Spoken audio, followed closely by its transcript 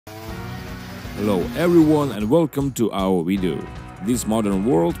Hello everyone and welcome to our video. In this modern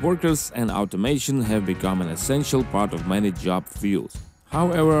world, workers and automation have become an essential part of many job fields.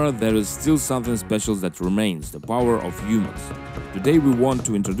 However, there is still something special that remains, the power of humans. Today we want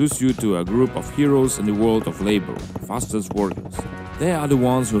to introduce you to a group of heroes in the world of labor, fastest workers. They are the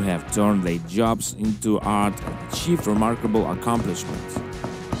ones who have turned their jobs into art and achieved remarkable accomplishments.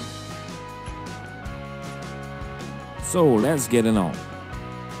 So let's get it on.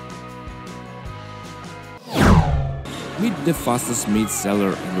 Meet the fastest meat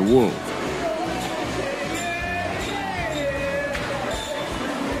seller in the world.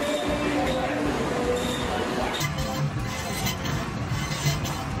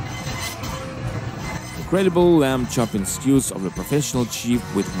 Incredible lamb chopping skills of the professional chef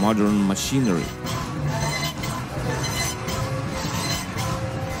with modern machinery.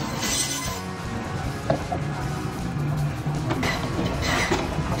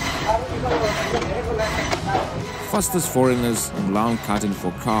 Fastest foreigners in lawn cutting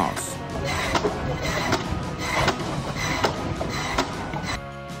for cars.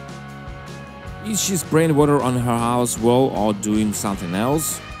 Is she spraying water on her house wall or doing something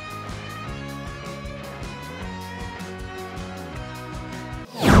else?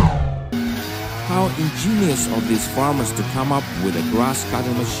 How ingenious of these farmers to come up with a grass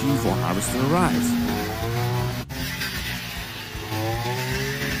cutting machine for harvesting rice.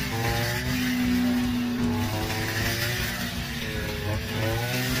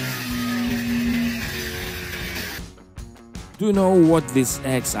 Do you know what these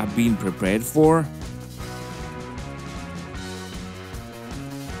eggs are being prepared for?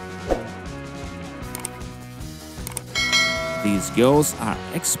 These girls are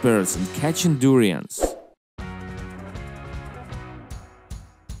experts in catching durians.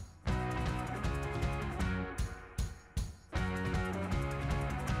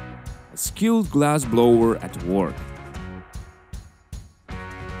 A skilled glass blower at work.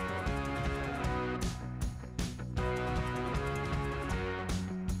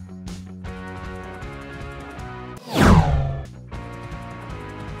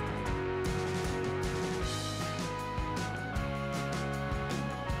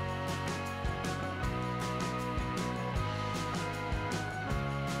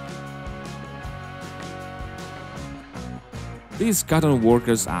 These cotton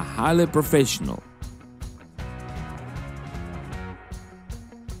workers are highly professional.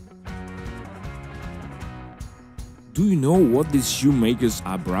 Do you know what these shoemakers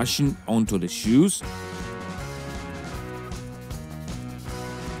are brushing onto the shoes?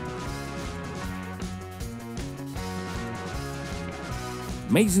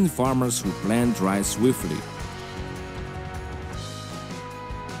 Amazing farmers who plant rice swiftly.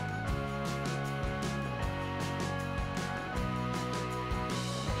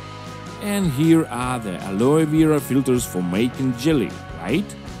 And here are the aloe vera filters for making jelly, right?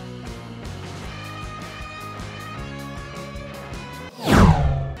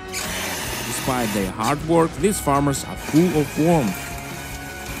 Despite their hard work, these farmers are full of warmth.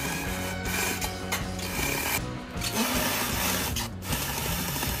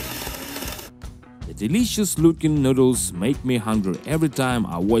 The delicious looking noodles make me hungry every time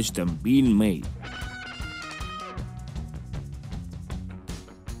I watch them being made.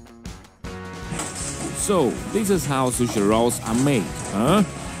 So, this is how sushi rolls are made, huh?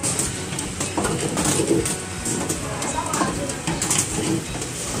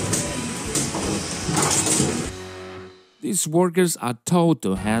 These workers are taught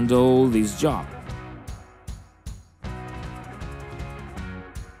to handle this job.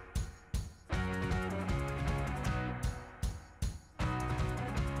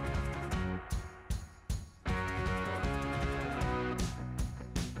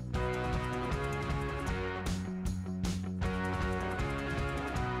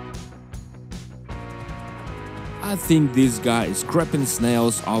 I think this guy is scraping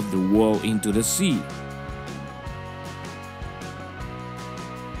snails off the wall into the sea.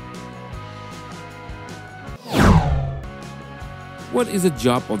 What is the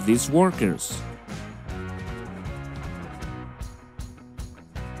job of these workers?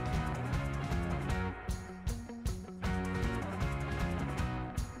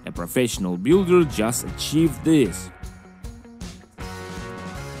 A professional builder just achieved this.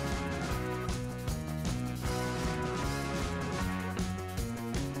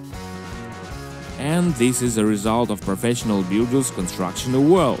 And this is a result of professional builders constructing the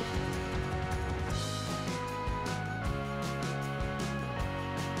world.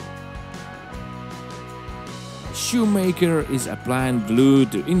 A shoemaker is applying glue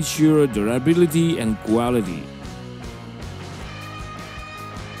to ensure durability and quality.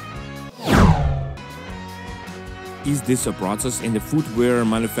 Is this a process in the footwear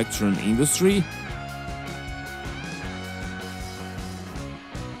manufacturing industry?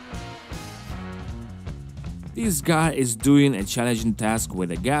 This guy is doing a challenging task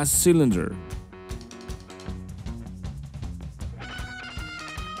with a gas cylinder.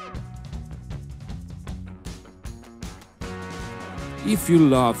 If you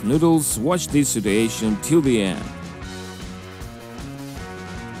love noodles, watch this situation till the end.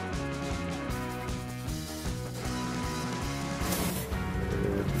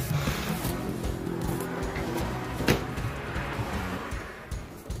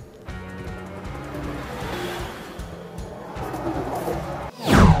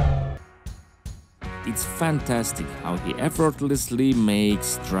 It's fantastic how he effortlessly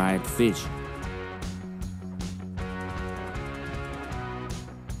makes dried fish.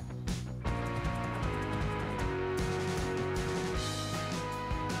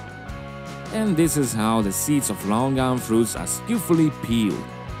 And this is how the seeds of longan fruits are skillfully peeled.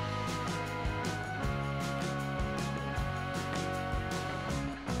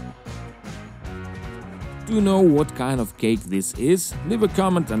 Do you know what kind of cake this is? Leave a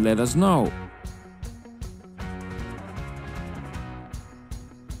comment and let us know.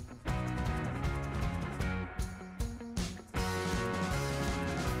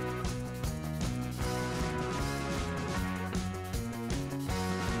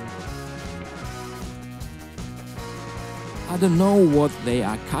 I don't know what they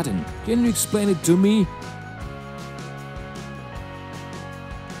are cutting. Can you explain it to me?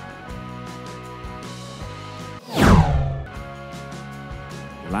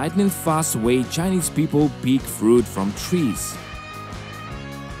 Lightning fast way Chinese people pick fruit from trees.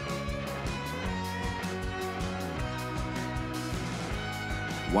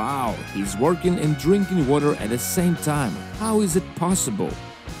 Wow, he's working and drinking water at the same time. How is it possible?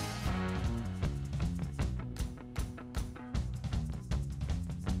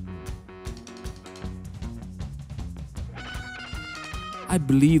 I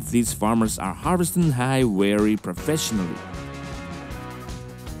believe these farmers are harvesting hay very professionally.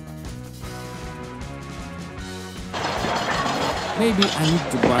 Maybe I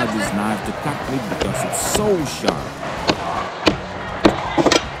need to buy this knife to cut meat because it's so sharp.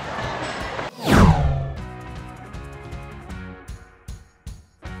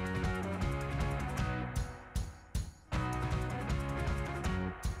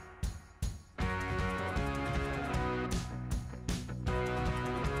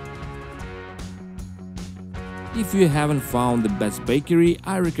 If you haven't found the best bakery,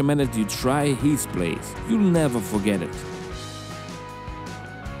 I recommend that you try his place. You'll never forget it.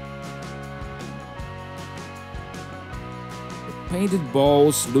 The painted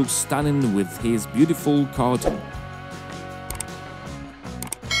balls look stunning with his beautiful coating.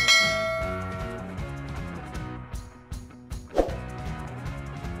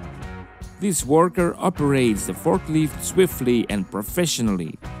 This worker operates the forklift swiftly and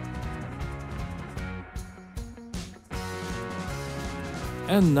professionally.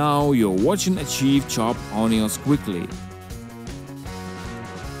 And now you're watching a chief chop onions quickly.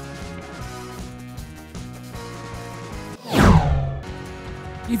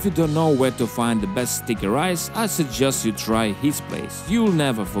 If you don't know where to find the best sticky rice, I suggest you try his place. You'll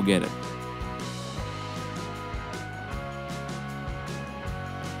never forget it.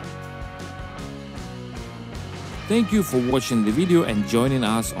 Thank you for watching the video and joining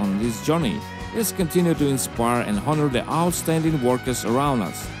us on this journey. Let's continue to inspire and honor the outstanding workers around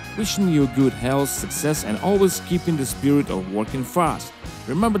us. Wishing you good health, success, and always keeping the spirit of working fast.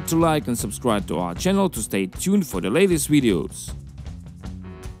 Remember to like and subscribe to our channel to stay tuned for the latest videos.